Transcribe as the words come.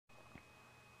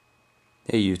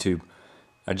Hey YouTube,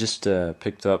 I just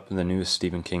picked up the newest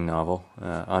Stephen King novel,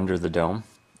 Under the Dome.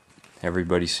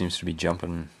 Everybody seems to be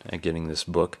jumping at getting this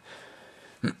book.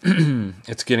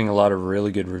 It's getting a lot of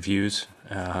really good reviews.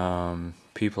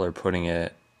 People are putting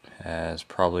it as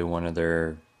probably one of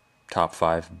their top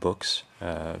 5 books,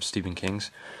 Stephen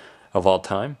King's, of all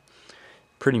time.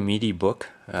 Pretty meaty book.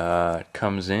 It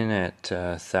comes in at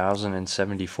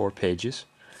 1,074 pages.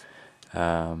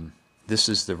 This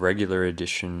is the regular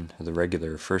edition, the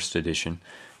regular first edition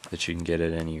that you can get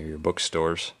at any of your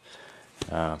bookstores.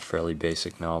 Fairly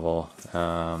basic novel. It's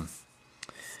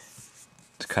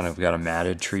kind of got a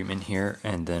matted treatment here,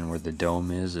 and then where the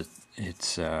dome is,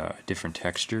 it's a different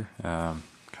texture, kind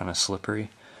of slippery.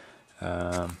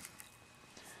 There's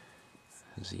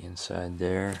the inside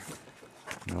there.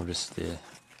 Notice the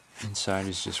inside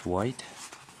is just white.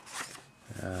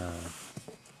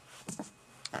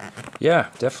 Yeah,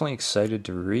 definitely excited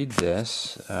to read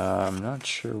this. I'm not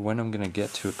sure when I'm going to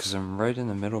get to it because I'm right in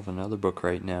the middle of another book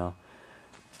right now.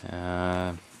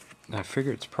 I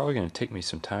figure it's probably going to take me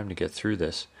some time to get through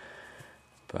this,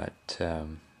 but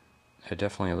I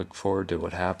definitely look forward to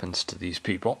what happens to these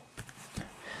people.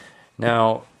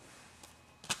 Now,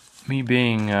 me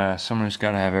being someone who's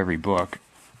got to have every book,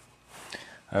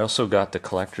 I also got the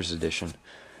collector's edition.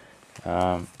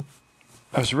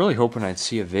 I was really hoping I'd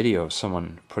see a video of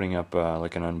someone putting up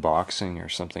like an unboxing or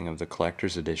something of the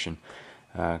collector's edition,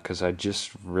 because I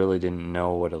just really didn't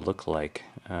know what it looked like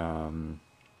and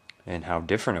how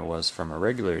different it was from a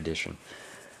regular edition.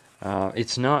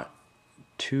 It's not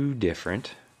too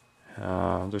different.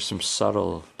 There's some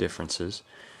subtle differences.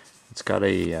 It's got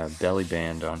a belly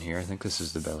band on here. I think this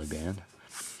is the belly band.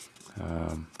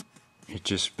 It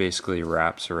just basically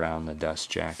wraps around the dust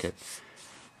jacket.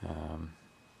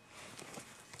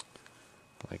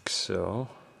 Like so,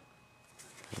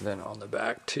 and then on the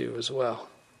back too as well.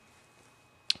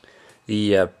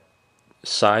 The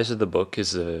size of the book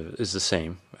is the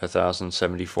same,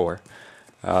 1,074.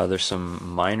 There's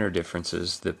some minor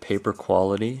differences. The paper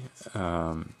quality,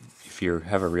 if you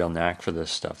have a real knack for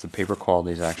this stuff, the paper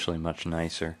quality is actually much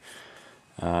nicer.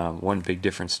 One big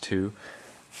difference too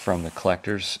from the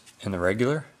collectors and the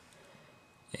regular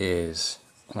is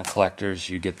on the collectors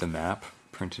you get the map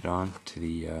printed on to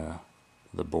the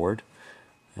board,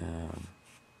 and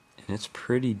it's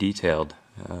pretty detailed.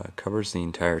 It covers the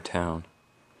entire town,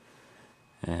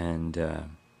 and yeah,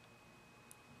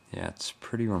 it's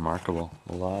pretty remarkable.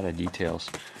 A lot of details.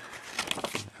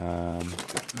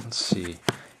 Let's see.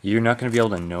 You're not going to be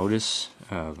able to notice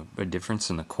a difference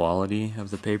in the quality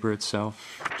of the paper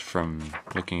itself from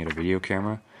looking at a video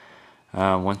camera.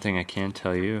 One thing I can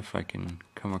tell you, if I can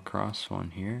come across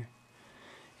one here,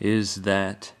 is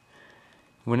that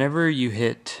whenever you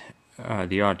hit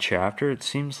the odd chapter, it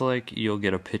seems like you'll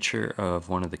get a picture of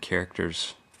one of the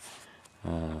characters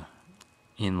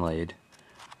inlaid.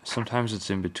 Sometimes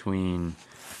it's in between,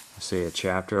 say, a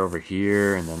chapter over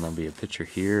here, and then there'll be a picture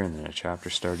here, and then a chapter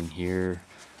starting here.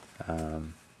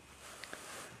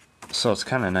 So it's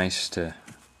kind of nice to,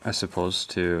 I suppose,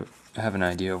 to have an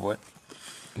idea of what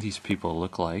these people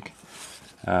look like.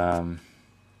 It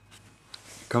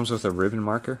comes with a ribbon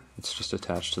marker. It's just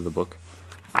attached to the book.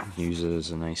 Use it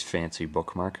as a nice fancy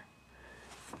bookmark.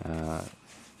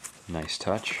 Nice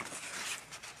touch.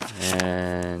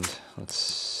 And let's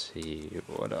see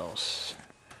what else.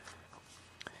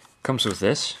 Comes with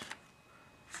this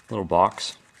little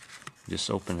box.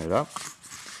 Just open it up,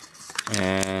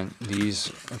 and these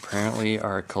apparently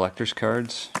are collector's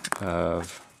cards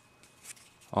of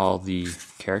all the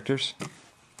characters.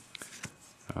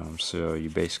 So you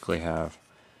basically have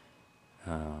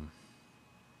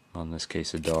in this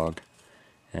case a dog,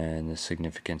 and the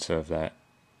significance of that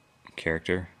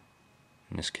character.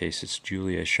 In this case it's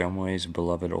Julia Shumway's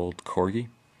beloved old corgi.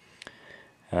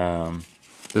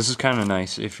 This is kind of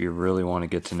nice if you really want to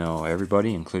get to know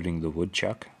everybody, including the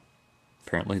woodchuck.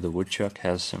 Apparently the woodchuck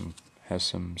has some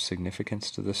significance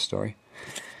to this story.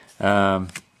 Yeah,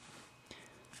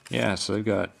 so they've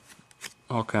got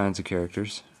all kinds of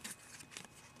characters.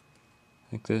 I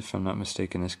think that, if I'm not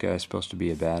mistaken, this guy is supposed to be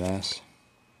a badass.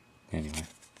 Anyway,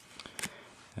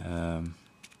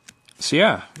 so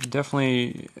yeah,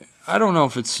 definitely, I don't know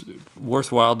if it's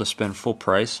worthwhile to spend full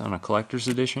price on a collector's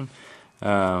edition.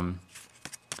 You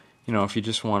know, if you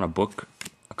just want a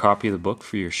copy of the book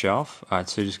for your shelf, I'd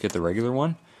say just get the regular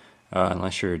one,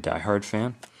 unless you're a diehard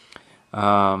fan.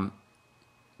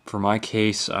 For my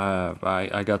case,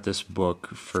 I got this book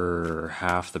for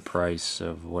half the price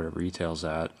of what it retails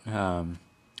at.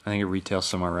 I think it retails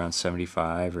somewhere around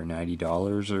 $75 or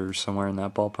 $90 or somewhere in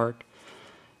that ballpark,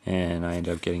 and I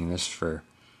ended up getting this for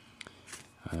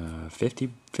 50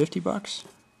 bucks,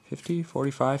 50,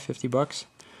 45, 50 bucks.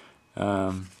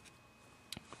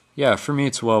 Yeah, for me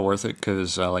it's well worth it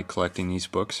because I like collecting these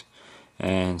books,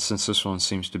 and since this one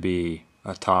seems to be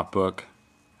a top book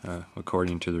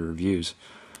according to the reviews,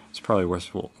 it's probably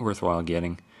worthwhile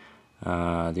getting.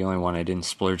 The only one I didn't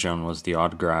splurge on was the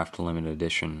autographed limited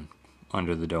edition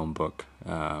Under the Dome book.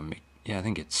 Yeah, I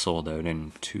think it sold out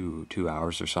in two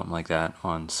hours or something like that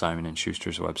on Simon &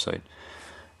 Schuster's website.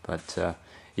 But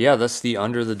yeah, that's the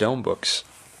Under the Dome books.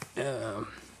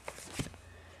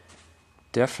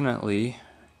 Definitely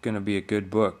going to be a good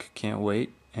book. Can't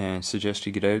wait, and suggest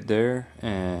you get out there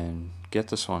and get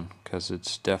this one because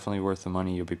it's definitely worth the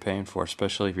money you'll be paying for,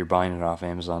 especially if you're buying it off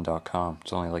Amazon.com.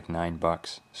 It's only like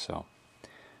 $9. So,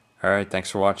 all right, thanks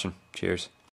for watching. Cheers.